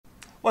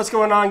What's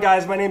going on,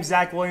 guys? My name's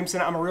Zach Williamson.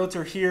 I'm a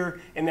realtor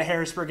here in the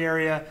Harrisburg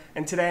area,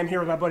 and today I'm here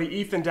with my buddy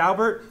Ethan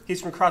Daubert.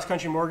 He's from Cross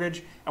Country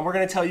Mortgage, and we're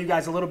going to tell you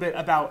guys a little bit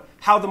about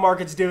how the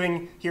market's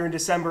doing here in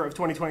December of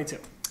 2022.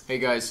 Hey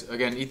guys,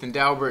 again, Ethan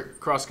Daubert,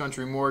 Cross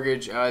Country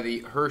Mortgage,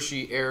 the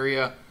Hershey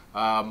area.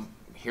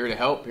 Here to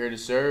help, here to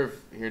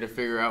serve, here to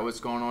figure out what's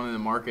going on in the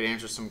market,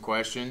 answer some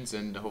questions,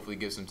 and hopefully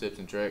give some tips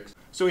and tricks.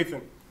 So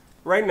Ethan,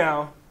 right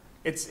now,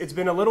 it's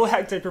been a little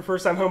hectic for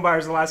first-time home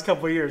buyers the last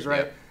couple of years,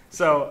 right? Yep.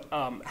 So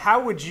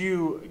how would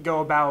you go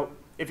about,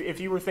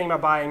 if you were thinking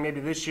about buying maybe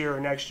this year or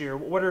next year,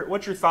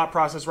 what's your thought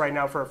process right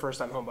now for a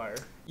first-time home buyer?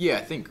 Yeah,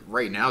 I think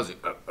right now is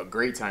a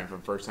great time for a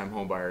first-time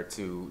home buyer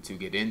to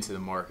get into the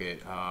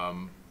market.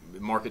 The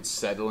market's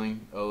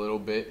settling a little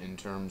bit in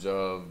terms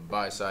of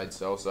buy side,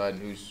 sell side,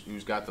 and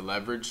who's got the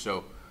leverage.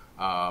 So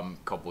a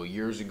couple of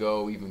years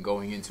ago, even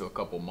going into a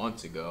couple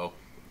months ago,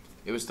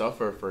 it was tough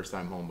for a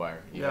first-time home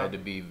buyer. You had to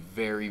be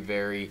very,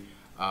 very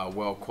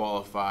well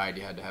qualified.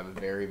 You had to have a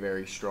very,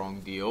 very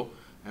strong deal.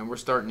 And we're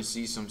starting to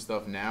see some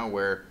stuff now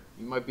where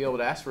you might be able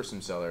to ask for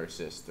some seller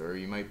assist, or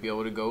you might be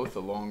able to go with a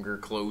longer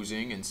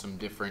closing and some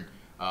different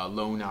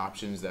loan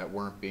options that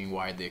weren't being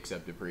widely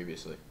accepted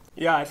previously.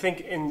 Yeah, I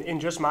think in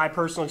just my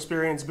personal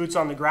experience, boots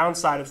on the ground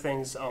side of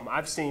things,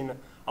 I've seen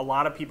a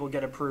lot of people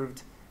get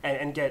approved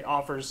and get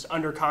offers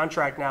under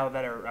contract now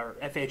that are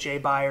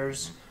FHA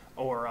buyers,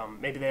 or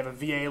maybe they have a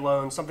VA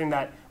loan, something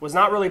that was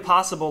not really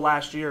possible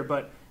last year.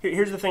 But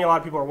here's the thing a lot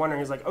of people are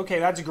wondering is like, okay,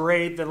 that's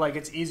great that like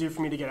it's easier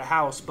for me to get a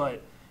house,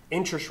 but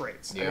interest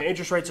rates. I mean,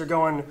 interest rates are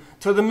going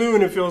to the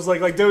moon, it feels like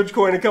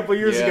Dogecoin a couple of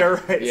years ago,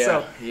 right?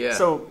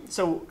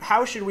 So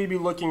how should we be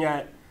looking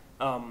at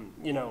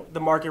the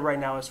market right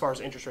now as far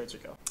as interest rates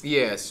go?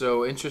 Yeah,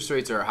 so interest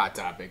rates are a hot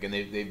topic, and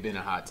they've been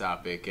a hot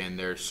topic, and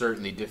they're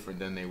certainly different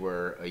than they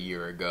were a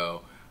year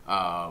ago.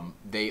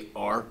 They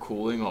are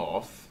cooling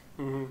off.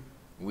 Mm-hmm.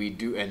 We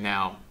do, and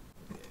now,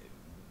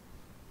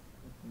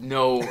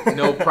 no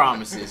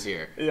promises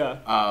here.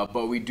 Yeah.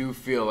 But we do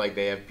feel like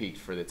they have peaked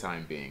for the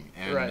time being,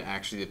 and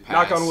actually the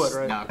past. Knock on wood,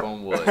 right? Knock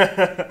on wood.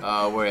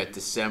 We're at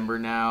December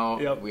now.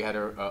 Yep. We had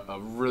a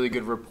really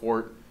good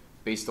report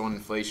based on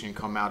inflation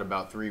come out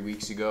about 3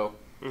 weeks ago.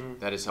 Mm-hmm.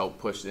 That has helped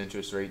push the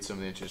interest rates, some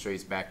of the interest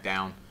rates back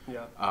down.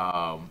 Yeah.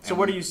 So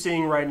what are you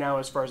seeing right now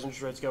as far as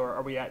interest rates go?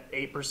 Are we at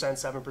 8%,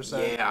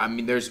 7%? Yeah, I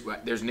mean there's an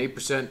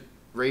 8%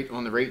 rate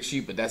on the rate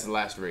sheet, but that's the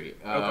last rate.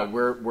 Okay.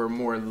 We're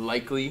more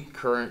likely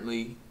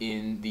currently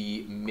in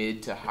the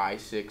mid to high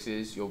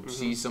sixes. You'll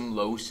see some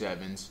low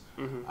sevens,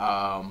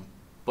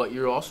 but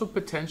you're also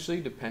potentially,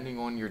 depending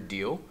on your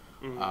deal,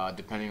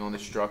 depending on the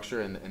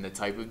structure and the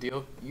type of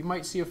deal, you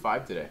might see a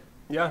 5 today.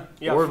 Yeah.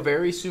 Or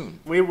very soon.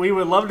 We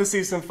would love to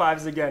see some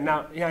 5s again.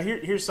 Now,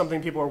 here's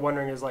something people are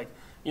wondering is like,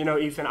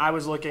 Ethan, I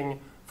was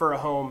looking for a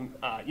home,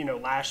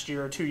 last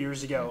year or 2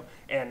 years ago,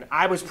 and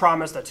I was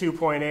promised a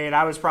 2.8,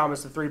 I was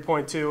promised a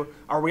 3.2.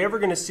 Are we ever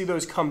going to see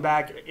those come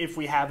back if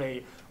we have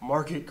a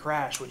market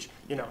crash, which,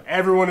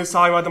 everyone is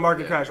talking about the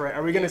market crash, right?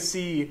 Are we going to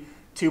see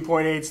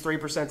 2.8s,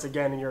 3%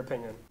 again, in your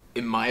opinion?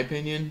 In my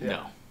opinion,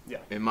 no. Yeah.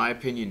 In my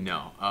opinion,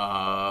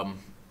 no.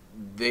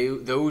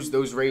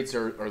 Those rates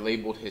are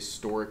labeled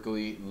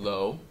historically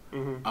low,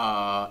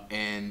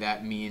 and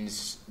that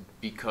means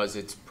because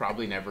it's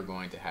probably never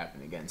going to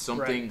happen again.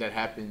 Something that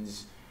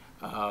happens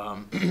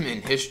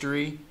in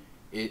history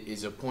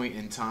is a point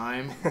in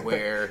time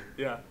where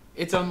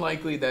it's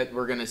unlikely that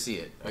we're going to see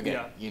it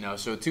again. Yeah.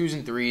 So 2s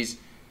and 3s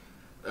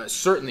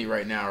certainly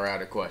right now are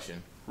out of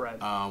question.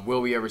 Right.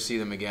 Will we ever see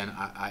them again?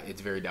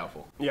 It's very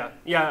doubtful. Yeah.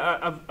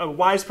 A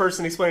wise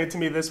person explained it to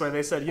me this way.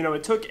 They said,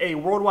 it took a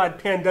worldwide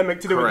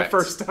pandemic to do it the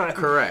first time.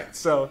 Correct.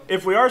 So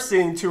if we are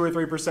seeing 2 or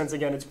 3%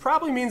 again, it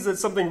probably means that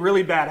something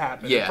really bad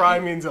happened. Yeah. It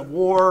probably means a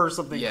war or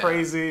something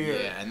crazy.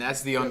 Yeah, and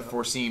that's the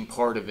unforeseen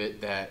part of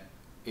it that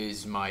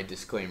is my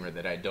disclaimer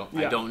that I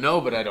don't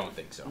know, but I don't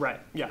think so. Right.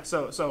 Yeah.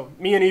 So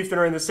me and Ethan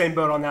are in the same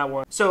boat on that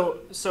one.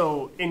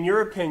 So in your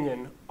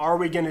opinion, are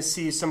we going to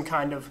see some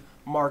kind of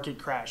market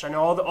crash? I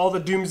know all the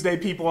doomsday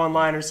people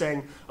online are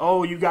saying,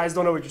 "Oh, you guys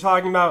don't know what you're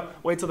talking about.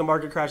 Wait till the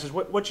market crashes."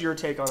 What's your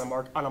take on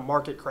a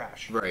market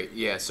crash? Right.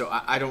 Yeah. So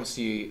I don't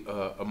see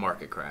a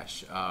market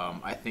crash.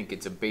 I think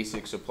it's a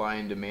basic supply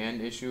and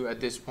demand issue at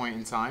this point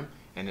in time,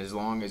 and as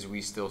long as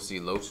we still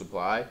see low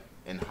supply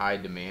and high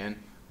demand,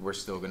 we're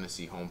still going to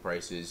see home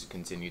prices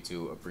continue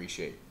to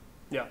appreciate.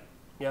 Yeah.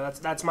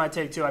 That's my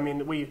take too. I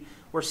mean,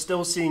 we're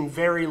still seeing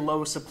very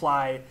low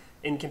supply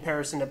in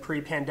comparison to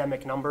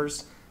pre-pandemic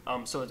numbers.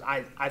 So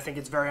I think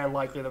it's very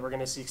unlikely that we're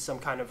going to see some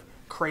kind of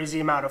crazy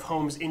amount of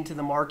homes into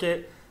the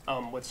market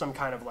with some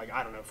kind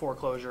of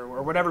foreclosure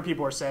or whatever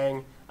people are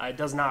saying. It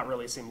does not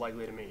really seem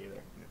likely to me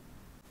either. Yeah.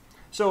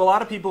 So a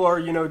lot of people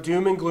are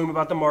doom and gloom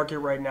about the market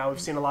right now.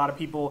 We've seen a lot of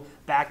people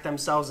back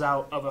themselves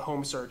out of a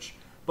home search.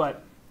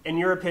 But in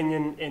your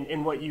opinion,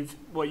 in what you've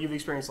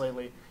experienced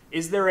lately,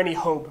 is there any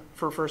hope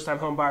for first-time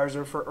home buyers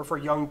or for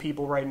young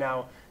people right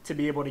now to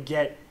be able to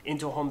get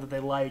into a home that they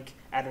like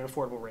at an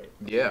affordable rate?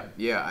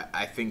 Yeah,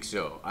 I think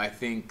so. I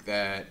think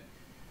that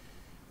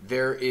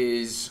there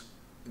is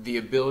the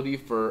ability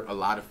for a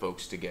lot of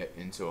folks to get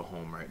into a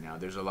home right now.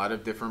 There's a lot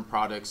of different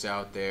products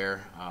out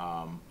there.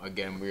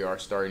 Again, we are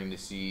starting to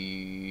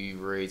see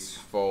rates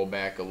fall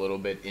back a little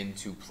bit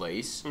into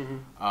place.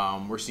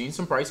 We're seeing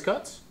some price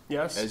cuts.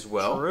 Yes, as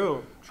well.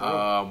 True.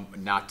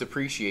 Not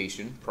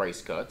depreciation,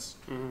 price cuts,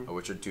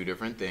 which are two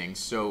different things.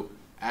 So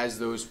as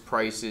those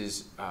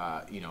prices,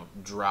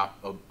 drop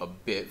a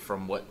bit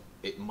from what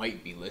it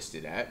might be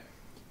listed at,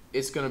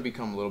 it's going to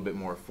become a little bit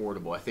more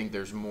affordable. I think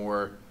there's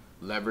more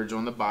leverage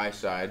on the buy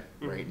side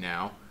right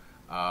now,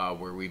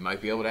 where we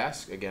might be able to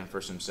ask again for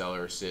some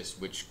seller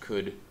assist, which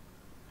could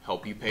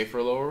help you pay for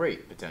a lower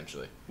rate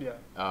potentially. Yeah.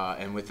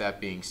 And with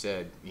that being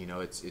said,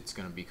 it's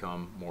going to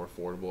become more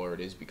affordable, or it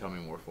is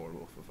becoming more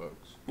affordable for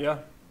folks. Yeah.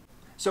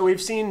 So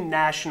we've seen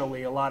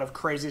nationally a lot of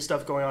crazy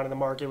stuff going on in the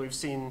market. We've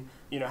seen,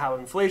 how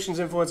inflation's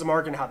influenced the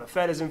market and how the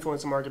Fed has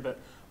influenced the market. But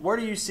what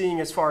are you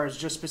seeing as far as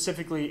just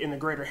specifically in the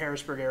greater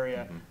Harrisburg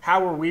area?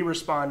 How are we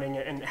responding,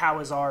 and how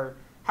has our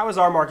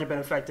market been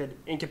affected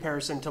in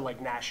comparison to like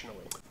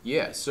nationally?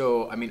 Yeah,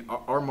 so I mean,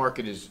 our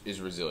market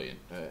is resilient,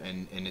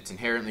 and it's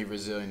inherently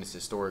resilient. It's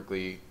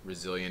historically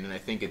resilient, and I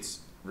think it's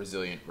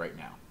resilient right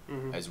now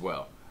as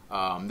well.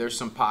 There's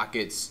some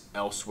pockets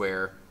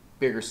elsewhere,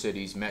 bigger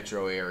cities,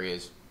 metro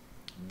areas.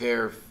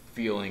 They're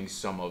feeling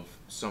some of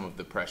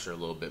the pressure a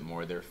little bit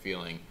more. They're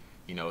feeling,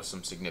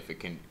 some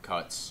significant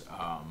cuts,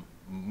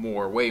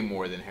 way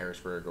more than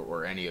Harrisburg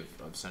or any of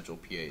Central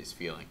PA is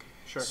feeling.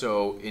 Sure.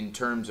 So in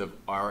terms of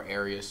our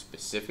area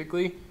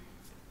specifically,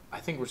 I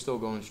think we're still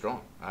going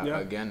strong.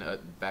 Again,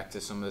 back to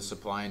some of the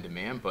supply and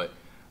demand, but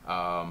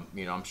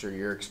I'm sure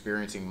you're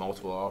experiencing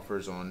multiple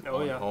offers on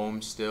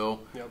homes still.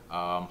 Yep.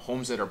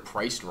 Homes that are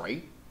priced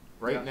right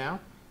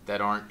now,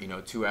 that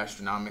aren't too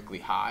astronomically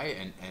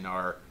high and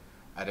are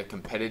at a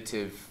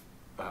competitive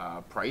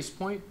price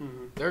point.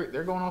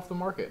 They're going off the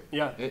market.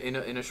 Yeah.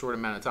 In a short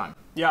amount of time.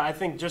 Yeah, I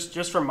think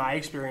just from my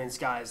experience,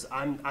 guys,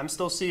 I'm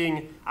still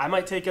seeing, I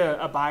might take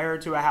a buyer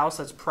to a house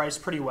that's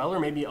priced pretty well or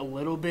maybe a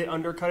little bit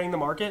undercutting the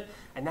market,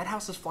 and that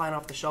house is flying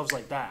off the shelves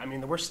like that. I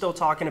mean, we're still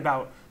talking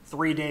about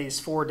 3 days,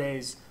 4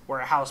 days where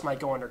a house might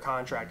go under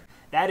contract.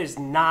 That is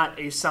not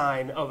a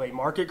sign of a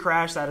market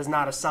crash. That is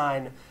not a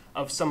sign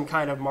of some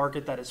kind of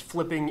market that is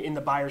flipping in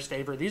the buyer's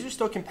favor. These are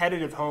still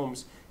competitive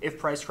homes if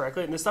priced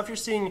correctly. And the stuff you're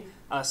seeing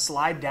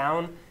slide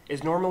down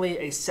is normally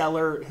a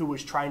seller who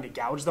was trying to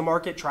gouge the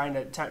market, trying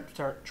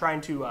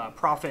to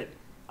profit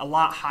a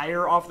lot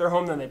higher off their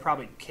home than they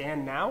probably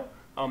can now.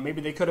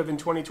 Maybe they could have in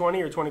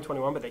 2020 or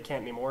 2021, but they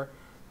can't anymore.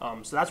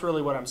 So that's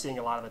really what I'm seeing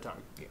a lot of the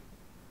time. Yeah.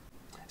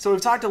 So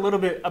we've talked a little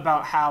bit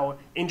about how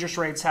interest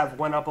rates have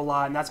went up a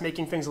lot, and that's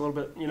making things a little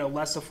bit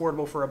less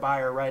affordable for a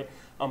buyer, right?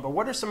 But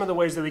what are some of the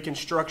ways that we can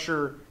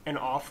structure an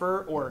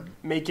offer or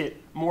make it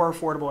more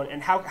affordable,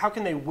 and how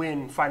can they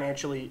win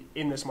financially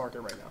in this market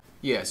right now?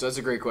 Yeah, so that's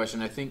a great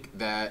question. I think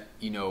that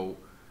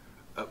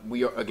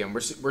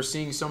we're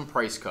seeing some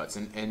price cuts,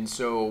 and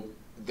so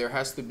there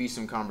has to be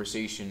some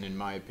conversation, in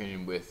my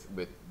opinion, with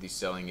the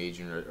selling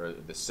agent or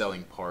the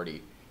selling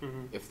party.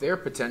 If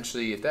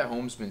that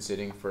home's been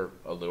sitting for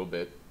a little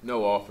bit,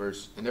 no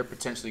offers, and they're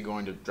potentially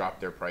going to drop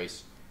their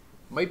price,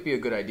 might be a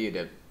good idea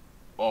to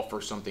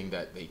offer something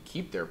that they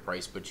keep their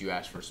price, but you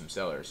ask for some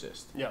seller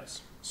assist.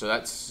 Yes. So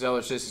that seller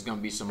assist is going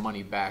to be some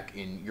money back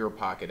in your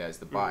pocket as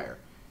the buyer.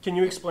 Can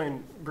you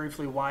explain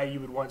briefly why you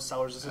would want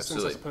seller's assistance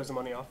Absolutely. as opposed to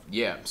money off?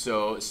 Yeah,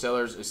 so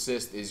seller's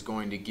assist is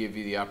going to give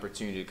you the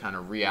opportunity to kind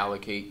of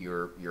reallocate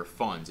your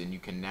funds, and you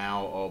can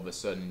now all of a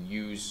sudden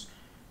use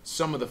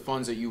some of the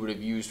funds that you would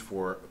have used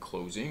for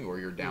closing or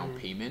your down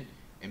payment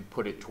and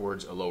put it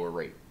towards a lower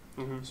rate.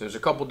 So there's a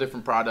couple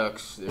different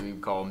products. We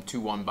call them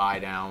 2-1 buy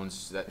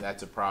downs.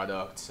 That's a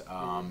product.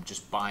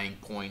 Just buying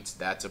points.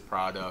 That's a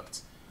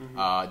product.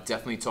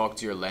 Definitely talk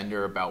to your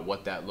lender about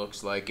what that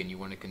looks like, and you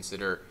want to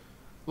consider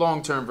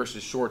long-term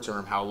versus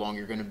short-term, how long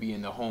you're going to be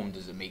in the home.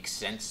 Does it make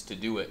sense to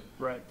do it?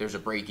 Right. There's a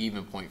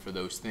break-even point for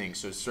those things.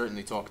 So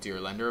certainly talk to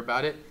your lender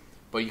about it,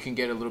 but you can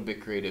get a little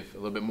bit creative, a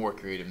little bit more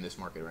creative in this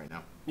market right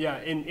now. Yeah,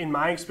 in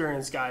my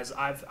experience, guys,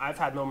 I've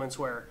had moments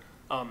where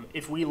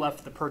if we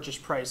left the purchase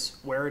price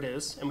where it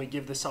is and we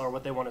give the seller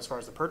what they want as far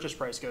as the purchase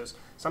price goes,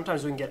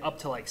 sometimes we can get up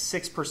to like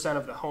 6%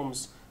 of the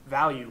home's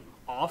value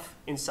off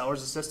in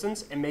seller's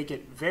assistance and make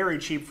it very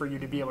cheap for you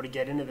to be able to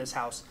get into this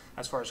house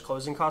as far as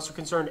closing costs are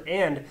concerned,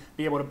 and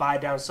be able to buy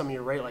down some of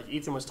your rate like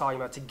Ethan was talking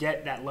about to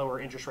get that lower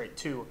interest rate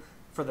too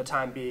for the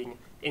time being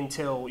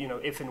until,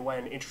 if and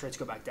when interest rates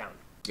go back down.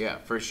 Yeah,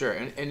 for sure.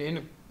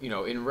 And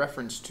in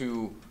reference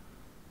to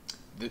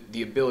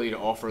the ability to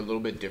offer a little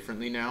bit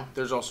differently now,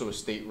 there's also a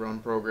state-run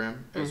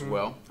program as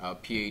well,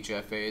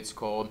 PHFA it's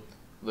called,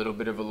 a little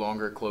bit of a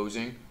longer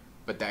closing,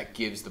 but that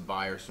gives the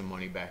buyer some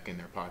money back in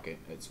their pocket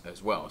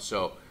as well.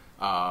 So,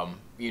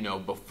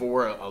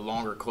 before a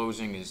longer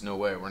closing is no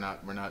way. We're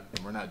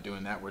not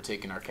doing that. We're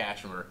taking our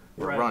cash and we're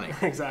right. running.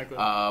 Exactly.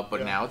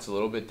 But now it's a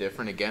little bit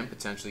different. Again,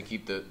 potentially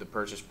keep the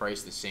purchase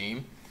price the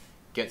same,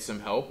 get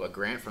some help, a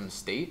grant from the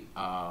state,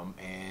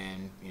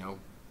 and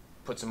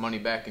put some money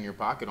back in your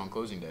pocket on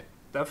closing day.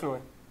 Definitely.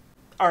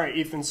 All right,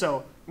 Ethan,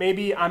 so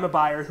maybe I'm a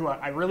buyer who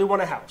I really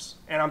want a house,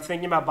 and I'm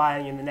thinking about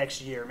buying in the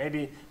next year.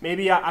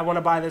 Maybe I want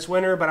to buy this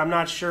winter, but I'm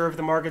not sure if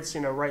the market's,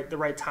 the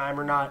right time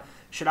or not.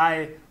 Should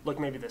I look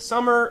maybe this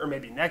summer or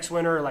maybe next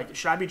winter? Like,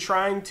 should I be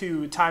trying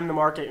to time the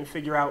market and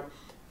figure out,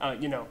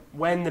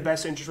 when the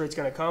best interest rate's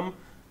going to come,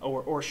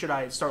 or should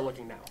I start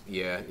looking now?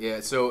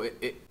 Yeah. So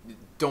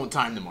don't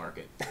time the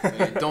market.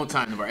 Don't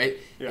time the market.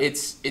 Yeah.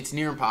 It's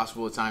near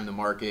impossible to time the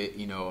market.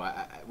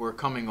 We're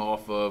coming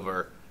off of,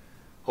 or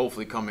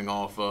hopefully coming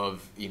off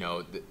of,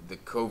 the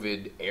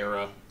COVID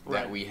era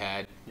that we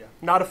had. Yeah,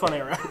 not a fun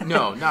era.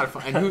 No, not a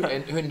fun.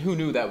 And who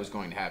knew that was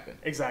going to happen?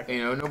 Exactly.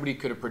 Nobody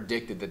could have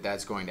predicted that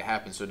that's going to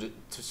happen.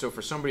 So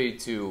for somebody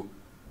to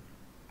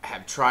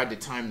have tried to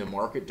time the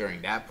market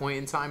during that point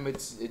in time,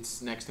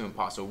 it's next to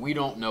impossible. We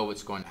don't know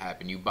what's going to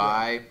happen. You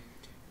buy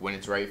when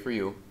it's right for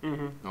you.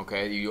 Mm-hmm.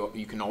 Okay,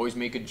 you can always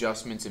make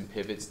adjustments and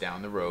pivots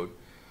down the road.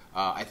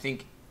 I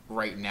think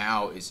right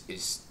now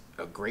is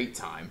a great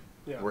time.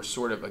 Yeah. We're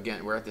sort of,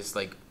 again, we're at this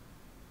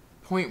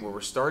point where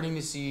we're starting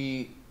to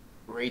see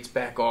rates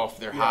back off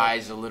their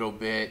highs a little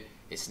bit.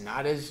 It's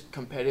not as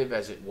competitive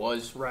as it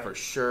was for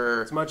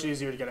sure. It's much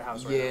easier to get a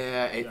house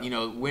right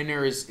now.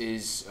 Winter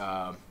is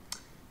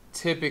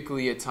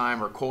typically a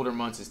time, or colder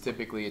months is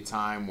typically a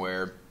time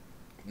where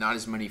not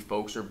as many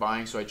folks are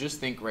buying. So I just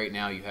think right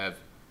now you have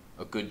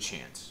a good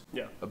chance,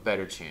 a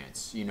better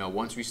chance.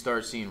 Once we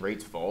start seeing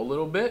rates fall a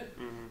little bit,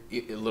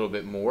 a little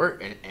bit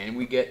more, and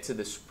we get to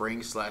the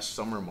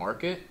spring/summer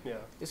market,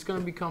 it's going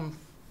to become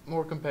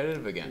more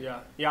competitive again.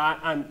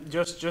 I'm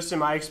just in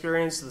my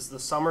experience, the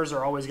summers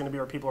are always going to be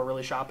where people are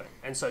really shopping,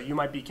 and so you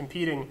might be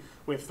competing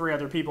with 3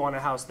 other people on a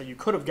house that you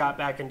could have got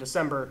back in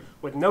December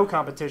with no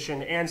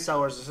competition and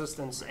seller's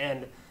assistance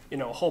and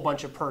a whole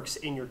bunch of perks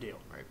in your deal.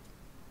 Right.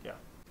 Yeah.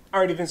 All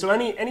right, Ethan. So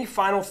any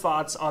final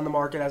thoughts on the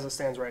market as it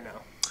stands right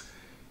now?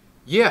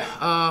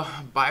 Yeah,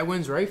 buy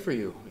when's right for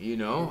you.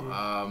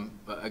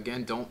 But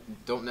again,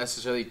 don't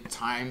necessarily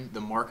time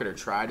the market or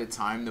try to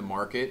time the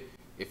market.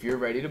 If you're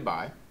ready to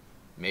buy,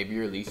 maybe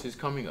your lease is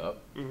coming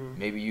up.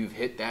 Maybe you've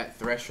hit that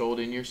threshold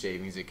in your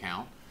savings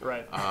account.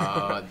 Right.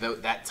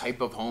 That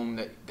type of home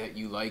that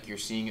you like, you're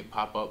seeing it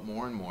pop up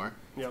more and more.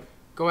 Yep.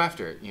 Go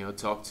after it.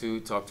 Talk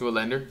to a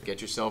lender.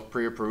 Get yourself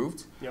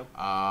pre-approved. Yep.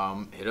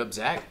 Hit up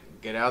Zach.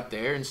 Get out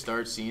there and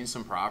start seeing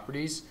some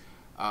properties.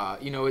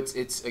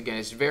 It's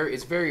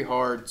very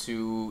hard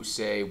to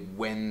say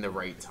when the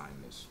right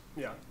time is.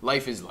 Yeah.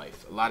 Life is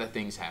life. A lot of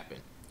things happen.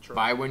 True.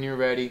 Buy when you're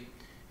ready.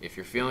 If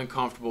you're feeling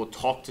comfortable,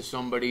 talk to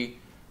somebody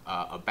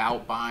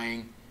about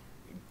buying.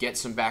 Get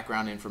some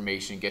background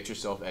information. Get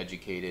yourself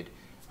educated,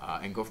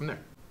 and go from there.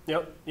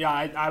 Yep. Yeah,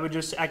 I would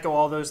just echo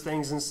all those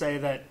things and say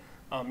that,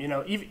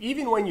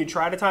 even when you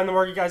try to time the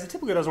market, guys, it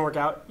typically doesn't work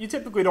out. You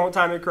typically don't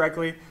time it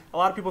correctly. A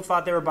lot of people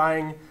thought they were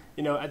buying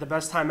at the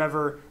best time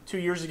ever 2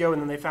 years ago,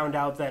 and then they found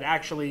out that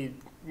actually,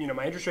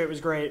 my interest rate was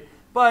great,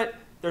 but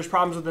there's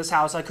problems with this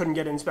house. I couldn't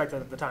get it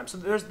inspected at the time. So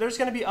there's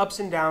going to be ups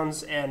and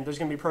downs, and there's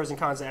going to be pros and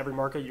cons to every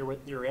market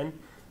you're in.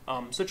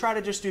 So try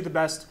to just do the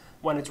best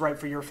when it's right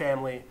for your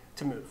family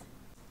to move.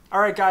 All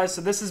right, guys,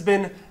 so this has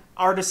been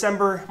our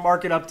December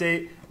market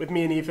update with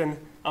me and Ethan.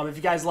 If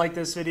you guys like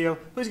this video,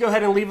 please go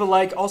ahead and leave a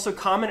like. Also,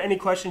 comment any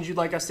questions you'd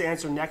like us to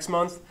answer next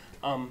month.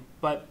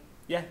 But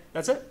yeah,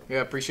 that's it. Yeah,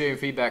 appreciate your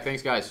feedback.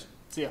 Thanks, guys.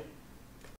 See ya.